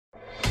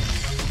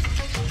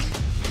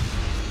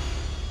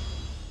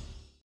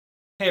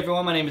Hey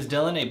everyone, my name is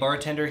Dylan, a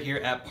bartender here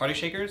at Party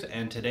Shakers,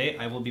 and today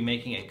I will be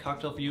making a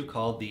cocktail for you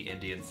called the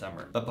Indian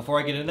Summer. But before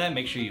I get into that,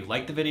 make sure you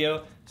like the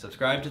video,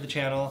 subscribe to the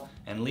channel,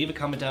 and leave a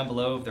comment down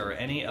below if there are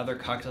any other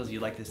cocktails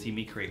you'd like to see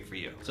me create for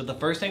you. So the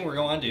first thing we're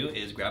going to do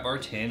is grab our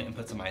tin and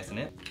put some ice in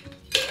it.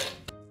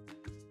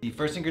 The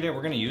first ingredient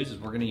we're going to use is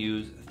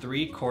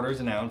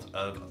 3/4 ounce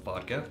of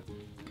vodka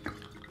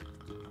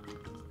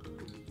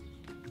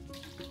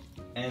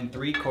and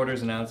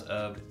 3/4 ounce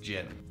of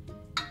gin.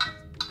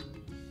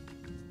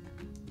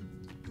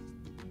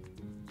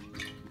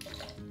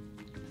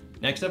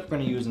 Next up, we're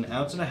going to use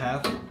 1.5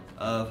 ounces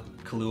of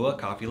Kahlua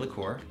coffee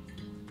liqueur,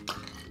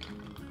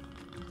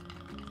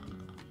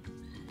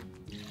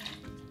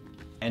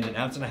 and 1.5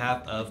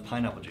 ounces of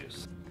pineapple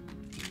juice.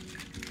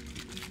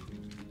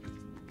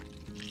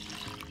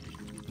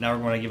 Now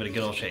we're going to give it a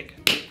good old shake.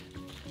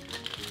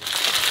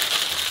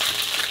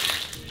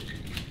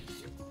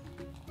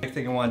 Next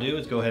thing I want to do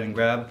is go ahead and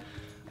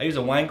I use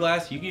a wine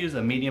glass. You can use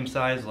a medium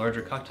size,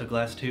 larger cocktail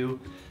glass too.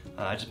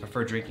 I just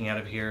prefer drinking out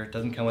of here. It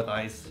doesn't come with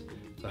ice,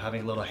 so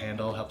having a little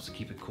handle helps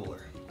keep it cooler.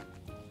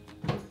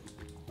 We're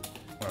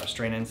going to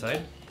strain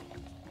inside.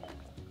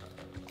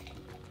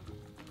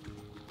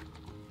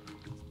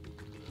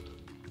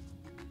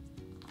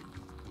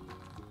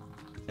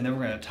 And then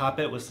we're going to top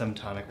it with some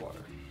tonic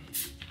water.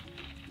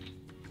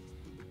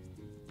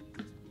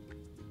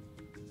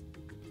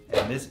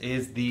 And this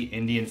is the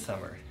Indian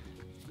Summer.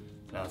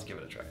 Now let's give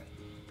it a try.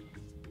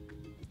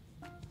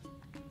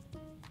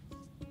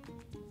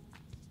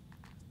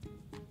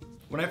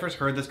 When I first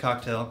heard this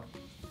cocktail,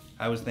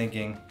 I was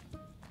thinking,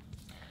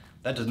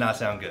 that does not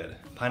sound good.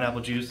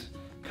 Pineapple juice,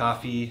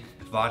 coffee,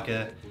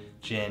 vodka,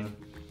 gin,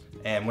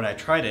 and when I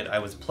tried it, I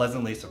was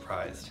pleasantly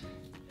surprised.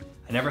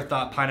 I never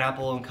thought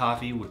pineapple and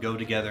coffee would go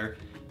together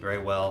very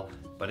well,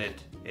 but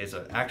it is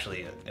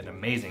actually an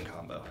amazing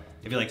combo.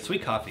 If you like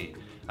sweet coffee,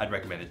 I'd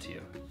recommend it to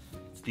you.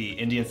 It's the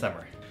Indian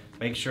Summer.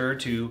 Make sure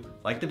to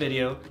like the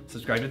video,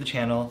 subscribe to the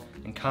channel,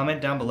 and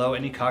comment down below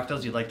any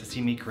cocktails you'd like to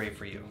see me create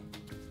for you.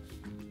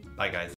 Bye guys.